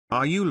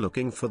Are you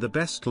looking for the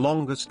best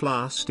longest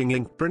lasting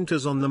ink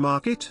printers on the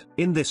market?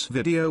 In this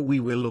video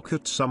we will look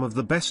at some of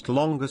the best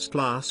longest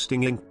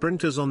lasting ink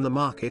printers on the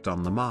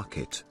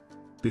market.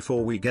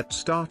 Before we get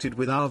started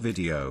with our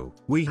video,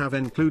 we have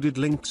included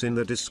links in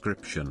the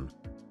description.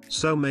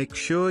 So make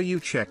sure you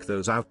check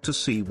those out to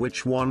see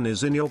which one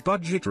is in your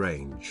budget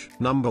range.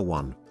 Number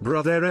 1.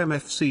 Brother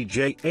MFC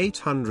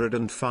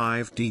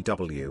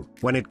J805DW.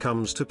 When it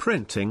comes to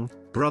printing,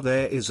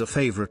 Brother is a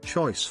favorite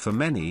choice for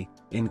many,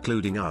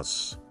 including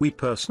us. We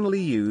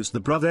personally use the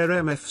Brother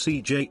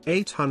MFC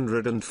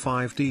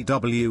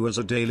J805DW as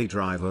a daily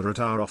driver at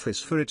our office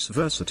for its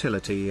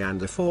versatility and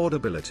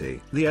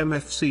affordability. The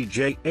MFC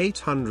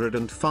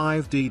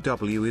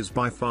J805DW is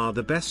by far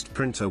the best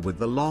printer with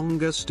the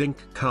longest ink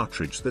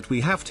cartridge that we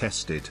have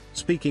tested.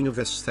 Speaking of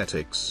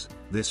aesthetics,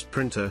 this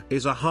printer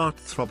is a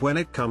heartthrob when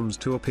it comes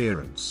to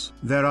appearance.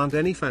 There aren't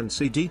any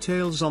fancy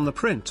details on the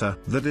printer.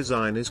 The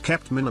design is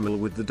kept minimal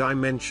with the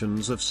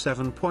dimensions of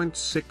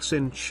 7.6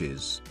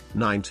 inches,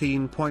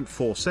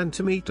 19.4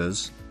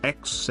 centimeters,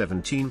 x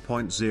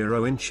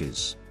 17.0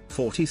 inches,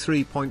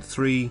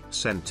 43.3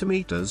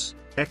 centimeters,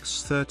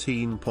 x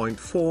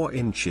 13.4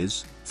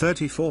 inches,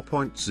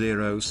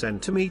 34.0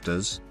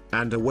 centimeters,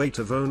 and a weight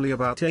of only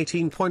about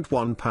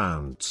 18.1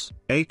 pounds,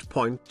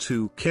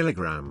 8.2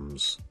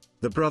 kilograms.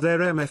 The Brother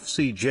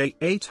MFC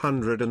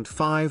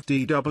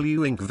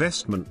J805DW ink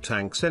vestment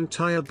tank's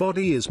entire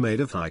body is made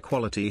of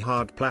high-quality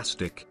hard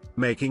plastic,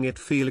 making it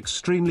feel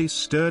extremely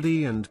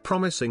sturdy and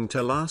promising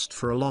to last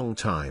for a long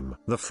time.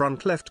 The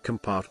front left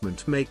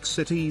compartment makes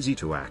it easy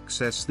to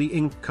access the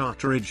ink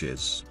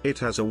cartridges. It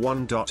has a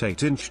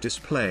 1.8-inch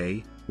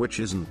display, which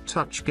isn't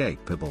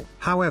touch-capable.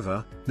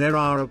 However, there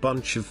are a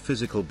bunch of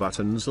physical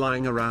buttons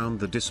lying around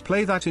the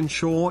display that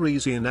ensure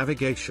easier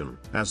navigation.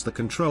 As the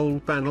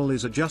control panel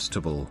is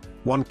adjustable,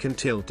 one can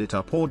tilt it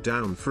up or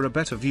down for a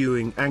better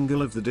viewing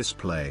angle of the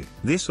display.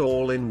 This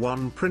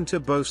all-in-one printer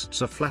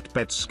boasts a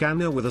flatbed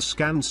scanner with a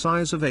scan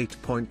size of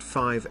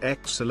 8.5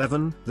 x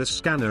 11. The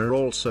scanner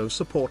also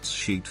supports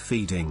sheet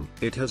feeding.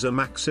 It has a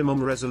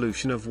maximum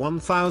resolution of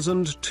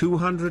 1200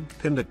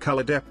 ppi and a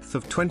color depth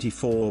of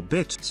 24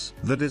 bits.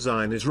 The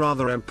design is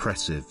rather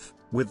impressive,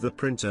 with the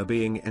printer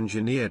being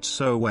engineered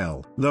so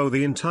well. Though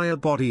the entire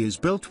body is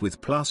built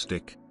with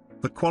plastic,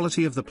 the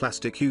quality of the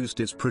plastic used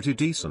is pretty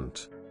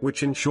decent,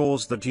 which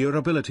ensures the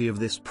durability of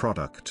this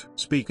product.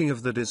 Speaking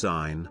of the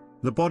design,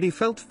 the body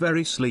felt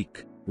very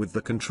sleek, with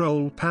the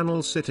control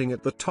panel sitting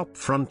at the top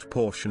front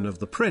portion of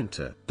the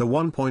printer. The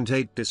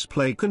 1.8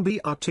 display can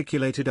be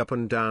articulated up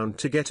and down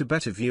to get a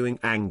better viewing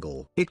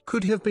angle. It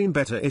could have been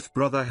better if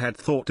Brother had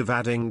thought of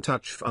adding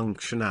touch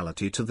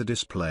functionality to the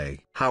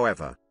display.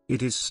 However,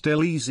 it is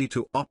still easy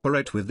to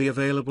operate with the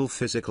available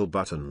physical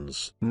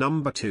buttons.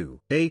 Number 2.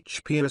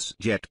 HPS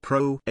Jet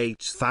Pro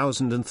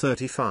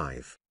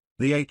 8035.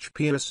 The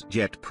HPS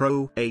Jet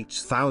Pro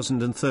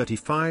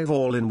 8035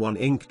 all-in-one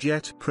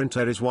inkjet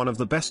printer is one of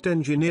the best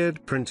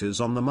engineered printers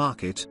on the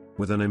market,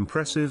 with an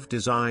impressive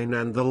design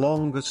and the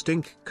longest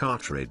ink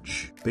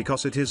cartridge.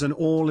 Because it is an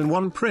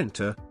all-in-one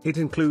printer, it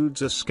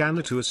includes a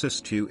scanner to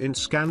assist you in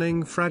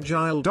scanning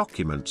fragile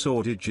documents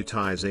or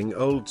digitizing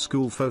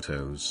old-school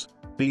photos,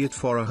 be it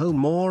for a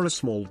home or a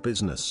small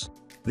business.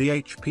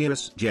 The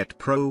HPS Jet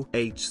Pro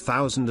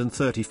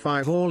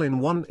 8035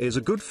 all-in-one is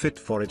a good fit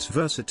for its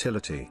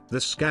versatility.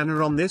 The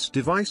scanner on this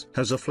device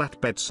has a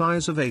flatbed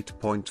size of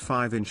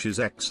 8.5 inches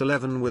x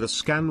 11 with a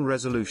scan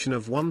resolution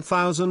of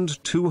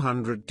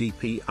 1200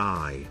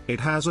 dpi. It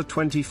has a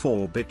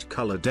 24-bit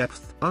color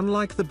depth.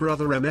 Unlike the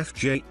Brother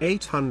MFJ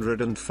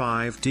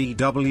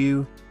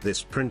 805DW,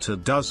 this printer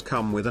does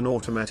come with an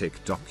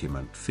automatic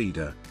document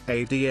feeder,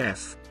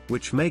 ADF,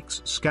 which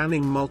makes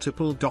scanning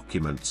multiple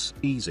documents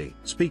easy.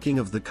 Speaking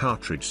of the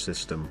cartridge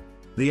system,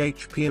 the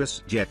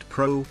HPS Jet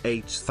Pro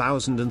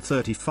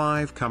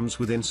 8035 comes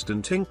with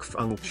instant ink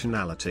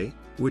functionality,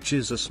 which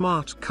is a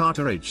smart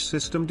cartridge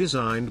system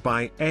designed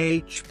by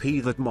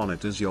HP that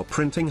monitors your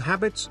printing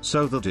habits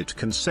so that it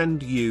can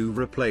send you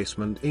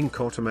replacement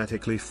ink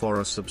automatically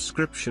for a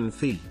subscription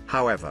fee.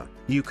 However,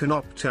 you can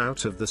opt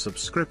out of the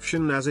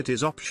subscription as it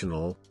is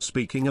optional.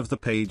 Speaking of the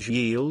page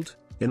yield,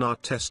 in our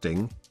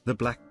testing, the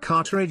black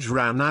cartridge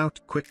ran out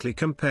quickly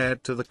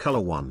compared to the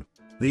color one.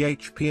 The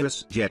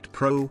HPS Jet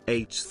Pro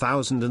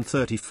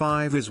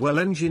 8035 is well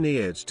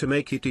engineered to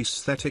make it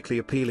aesthetically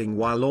appealing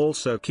while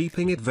also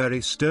keeping it very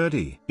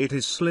sturdy. It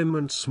is slim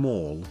and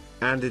small,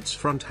 and its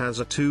front has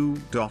a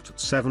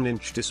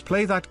 2.7-inch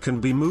display that can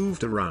be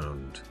moved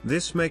around.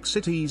 This makes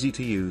it easy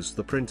to use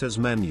the printer's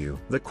menu.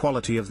 The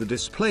quality of the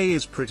display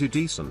is pretty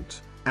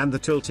decent, and the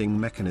tilting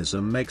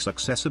mechanism makes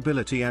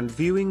accessibility and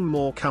viewing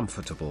more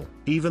comfortable.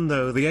 Even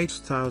though the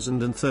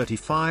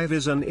 8035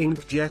 is an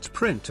inkjet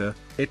printer,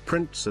 it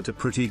prints at a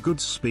pretty good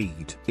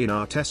speed. In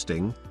our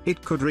testing,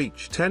 it could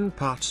reach 10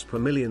 parts per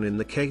million in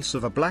the case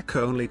of a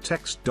black-only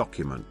text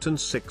document and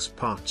 6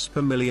 parts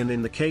per million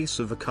in the case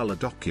of a color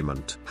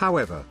document.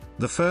 However,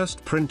 the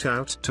first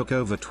printout took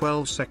over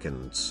 12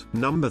 seconds.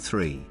 Number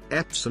 3.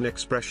 Epson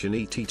Expression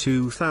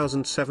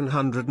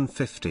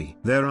ET2750.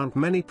 There aren't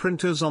many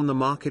printers on the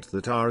market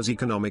that are as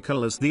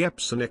economical as the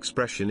Epson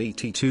Expression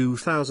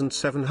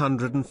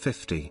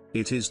ET2750.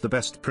 It is the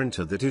best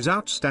printer that is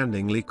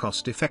outstandingly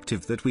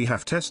cost-effective that we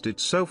have tested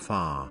so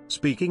far.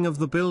 Speaking of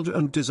the build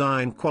and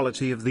design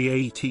quality of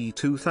the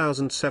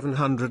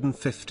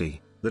ET2750,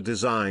 the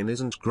design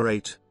isn't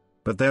great,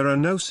 but there are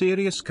no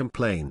serious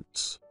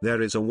complaints.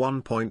 There is a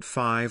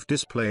 1.5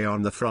 display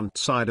on the front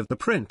side of the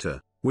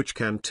printer, which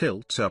can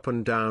tilt up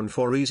and down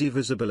for easy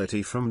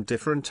visibility from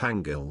different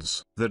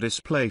angles. The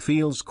display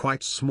feels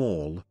quite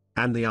small,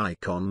 and the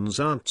icons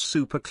aren't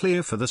super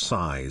clear for the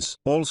size.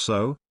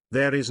 Also,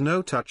 there is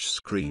no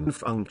touchscreen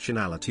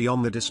functionality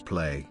on the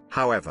display.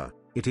 However,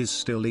 it is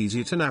still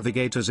easy to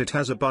navigate as it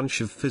has a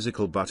bunch of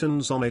physical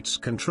buttons on its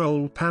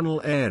control panel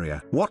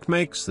area. What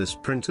makes this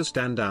printer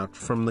stand out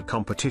from the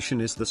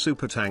competition is the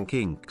SuperTank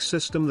ink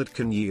system that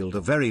can yield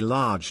a very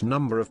large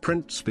number of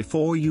prints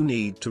before you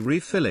need to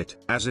refill it.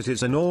 As it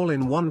is an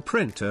all-in-one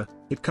printer,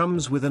 it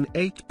comes with an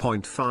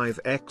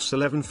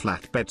 8.5x11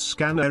 flatbed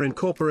scanner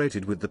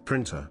incorporated with the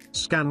printer.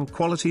 Scan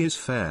quality is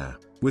fair,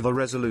 with a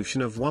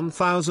resolution of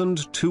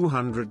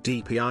 1200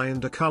 dpi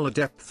and a color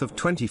depth of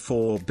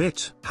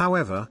 24-bit.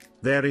 However,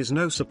 there is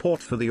no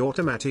support for the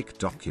automatic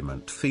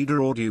document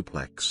feeder or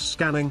duplex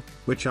scanning,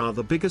 which are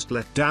the biggest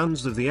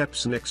letdowns of the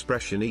Epson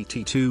Expression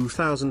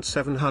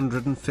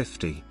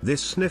ET2750.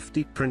 This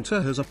nifty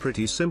printer has a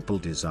pretty simple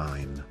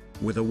design,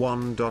 with a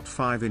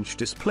 1.5-inch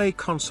display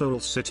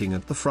console sitting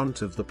at the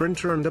front of the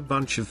printer and a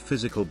bunch of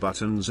physical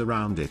buttons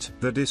around it.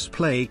 The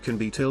display can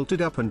be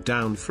tilted up and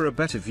down for a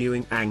better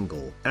viewing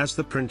angle. As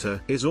the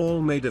printer is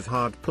all made of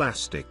hard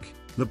plastic,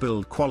 the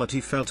build quality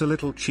felt a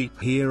little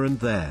cheap here and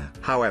there.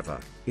 However,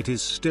 it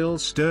is still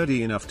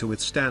sturdy enough to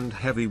withstand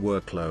heavy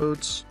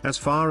workloads. As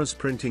far as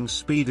printing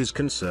speed is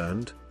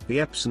concerned, the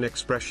Epson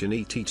Expression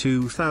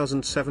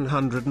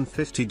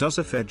ET2750 does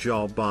a fair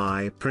job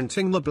by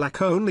printing the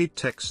black-only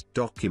text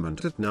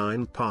document at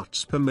 9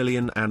 parts per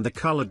million and the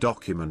color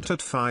document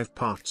at 5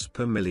 parts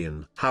per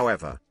million.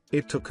 However,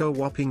 it took a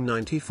whopping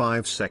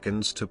 95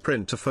 seconds to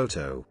print a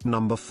photo.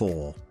 Number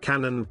 4.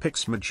 Canon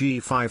PIXMA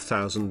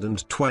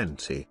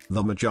G5020.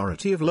 The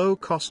majority of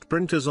low-cost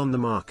printers on the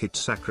market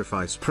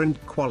sacrifice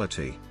print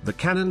quality. The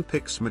Canon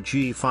PIXMA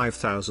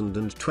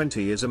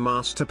G5020 is a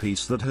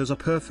masterpiece that has a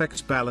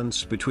perfect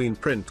balance between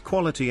print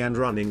quality and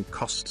running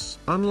costs.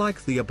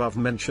 Unlike the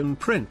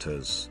above-mentioned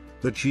printers,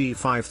 the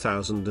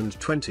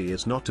G5020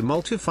 is not a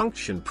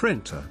multifunction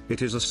printer.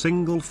 It is a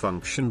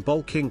single-function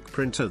bulk ink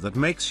printer that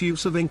makes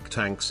use of ink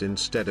tanks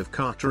instead of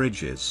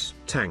cartridges.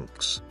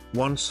 Tanks,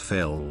 once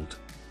filled,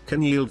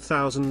 can yield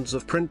thousands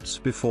of prints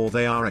before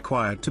they are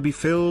required to be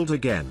filled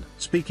again.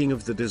 Speaking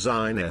of the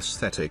design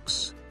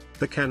aesthetics,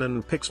 the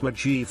Canon PIXMA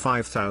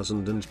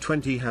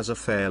G5020 has a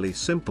fairly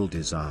simple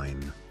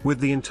design, with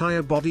the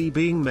entire body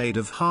being made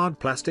of hard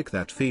plastic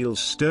that feels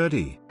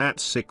sturdy. At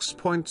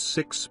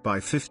 6.6 by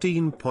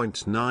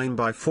 15.9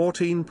 by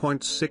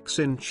 14.6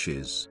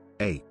 inches,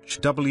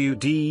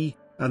 HWD,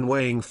 and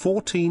weighing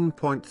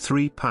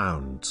 14.3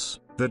 pounds,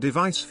 the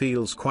device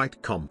feels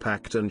quite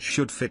compact and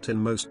should fit in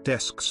most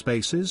desk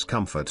spaces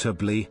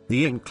comfortably.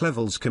 The ink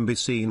levels can be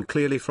seen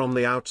clearly from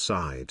the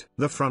outside.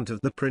 The front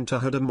of the printer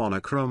had a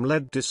monochrome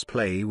LED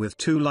display with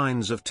 2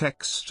 lines of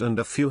text and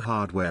a few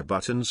hardware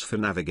buttons for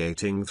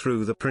navigating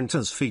through the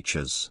printer's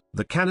features.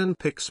 The Canon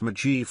PIXMA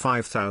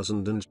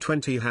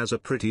G5020 has a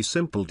pretty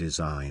simple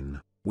design,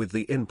 with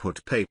the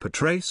input paper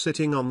tray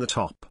sitting on the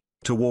top.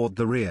 Toward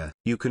the rear,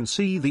 you can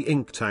see the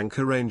ink tank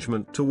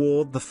arrangement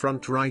toward the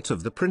front right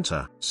of the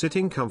printer.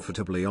 Sitting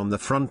comfortably on the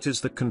front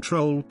is the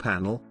control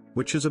panel,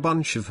 which has a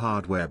bunch of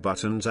hardware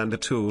buttons and a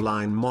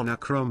 2-line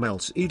monochrome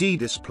LCD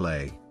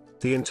display.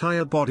 The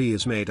entire body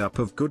is made up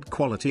of good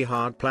quality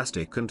hard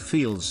plastic and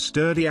feels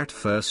sturdy at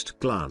first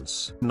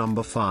glance.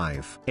 Number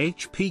 5.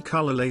 HP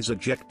Color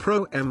LaserJet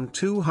Pro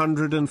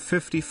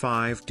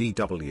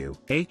M255DW.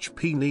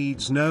 HP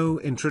needs no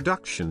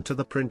introduction to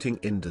the printing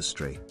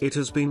industry. It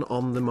has been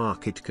on the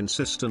market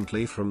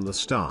consistently from the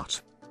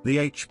start. The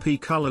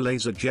HP Color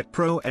LaserJet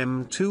Pro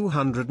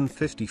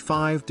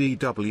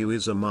M255DW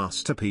is a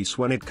masterpiece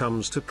when it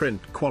comes to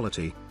print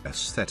quality,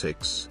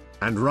 aesthetics,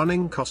 and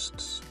running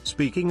costs.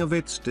 Speaking of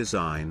its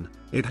design,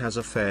 it has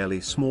a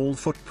fairly small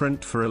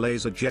footprint for a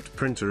LaserJet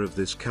printer of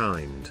this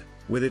kind,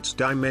 with its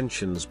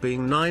dimensions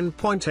being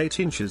 9.8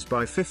 inches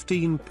by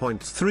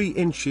 15.3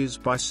 inches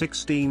by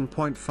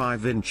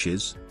 16.5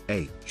 inches,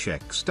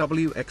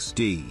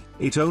 HXWXD.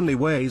 It only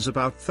weighs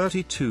about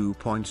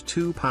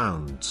 32.2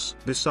 pounds.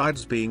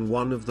 Besides being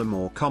one of the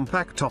more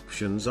compact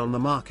options on the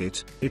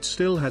market, it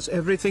still has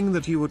everything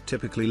that you would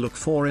typically look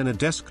for in a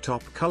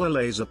desktop color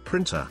laser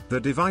printer. The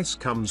device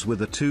comes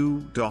with a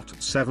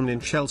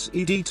 2.7-inch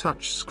LCD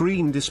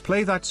touchscreen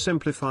display that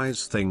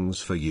simplifies things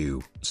for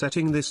you.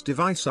 Setting this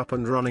device up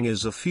and running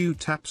is a few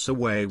taps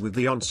away with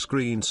the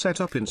on-screen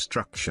setup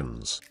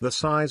instructions. The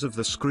size of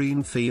the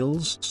screen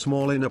feels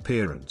small in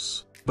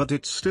appearance, but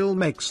it still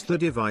makes the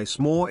device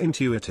more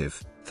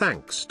intuitive,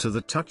 thanks to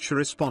the touch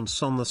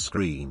response on the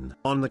screen.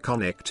 On the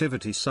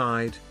connectivity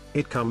side,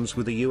 it comes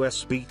with a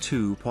USB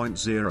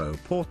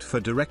 2.0 port for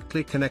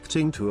directly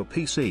connecting to a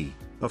PC,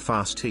 a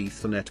fast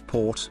Ethernet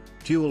port,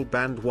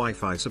 dual-band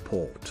Wi-Fi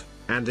support,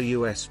 and a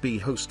USB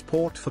host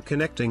port for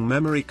connecting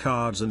memory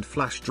cards and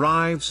flash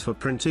drives for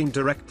printing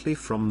directly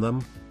from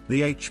them.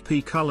 The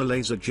HP Color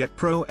Laser Jet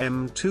Pro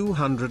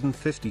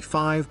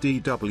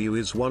M255DW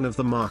is one of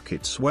the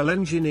market's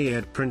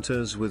well-engineered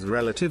printers with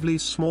relatively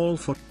small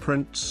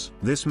footprints.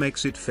 This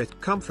makes it fit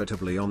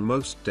comfortably on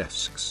most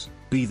desks,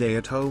 be they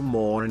at home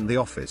or in the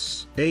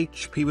office.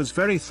 HP was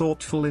very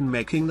thoughtful in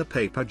making the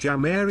paper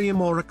jam area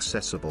more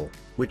accessible,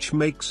 which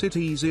makes it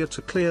easier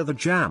to clear the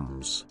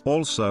jams.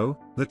 Also,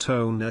 the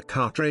toner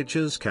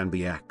cartridges can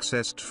be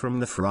accessed from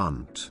the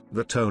front.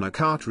 The toner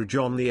cartridge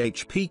on the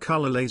HP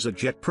Color Laser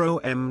Jet Pro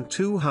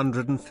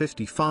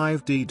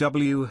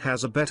M255DW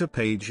has a better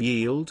page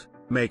yield,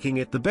 making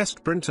it the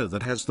best printer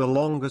that has the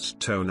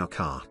longest toner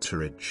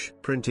cartridge.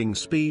 Printing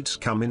speeds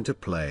come into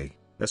play,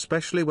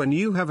 especially when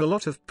you have a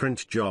lot of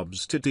print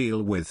jobs to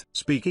deal with.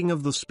 Speaking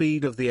of the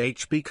speed of the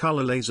HP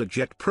Color Laser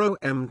Jet Pro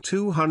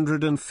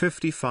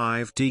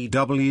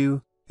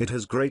M255DW, it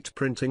has great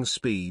printing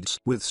speeds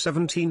with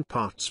 17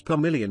 parts per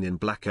million in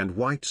black and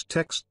white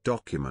text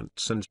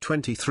documents and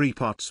 23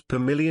 parts per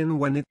million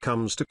when it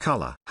comes to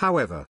color.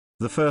 However,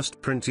 the first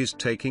print is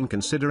taking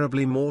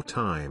considerably more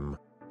time.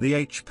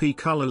 The HP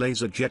Color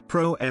Laser Jet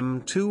Pro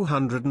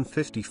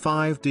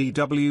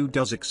M255DW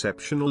does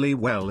exceptionally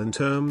well in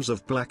terms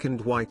of black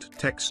and white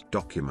text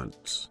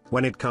documents.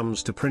 When it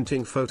comes to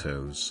printing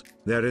photos,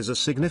 there is a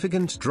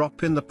significant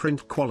drop in the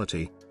print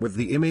quality, with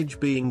the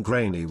image being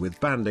grainy with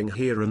banding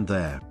here and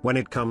there. When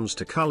it comes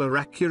to color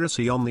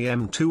accuracy on the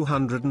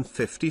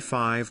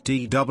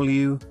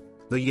M255DW,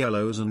 the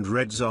yellows and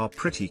reds are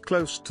pretty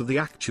close to the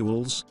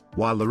actuals,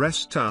 while the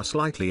rest are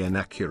slightly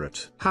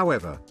inaccurate.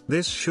 However,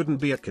 this shouldn't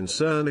be a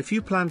concern if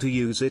you plan to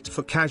use it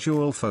for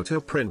casual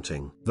photo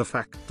printing. The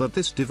fact that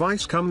this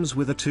device comes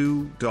with a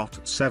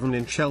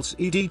 2.7-inch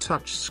LCD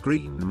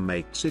touchscreen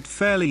makes it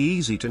fairly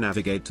easy to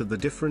navigate to the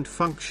different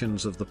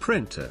functions of the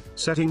printer.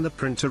 Setting the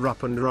printer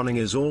up and running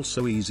is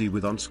also easy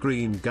with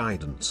on-screen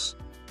guidance.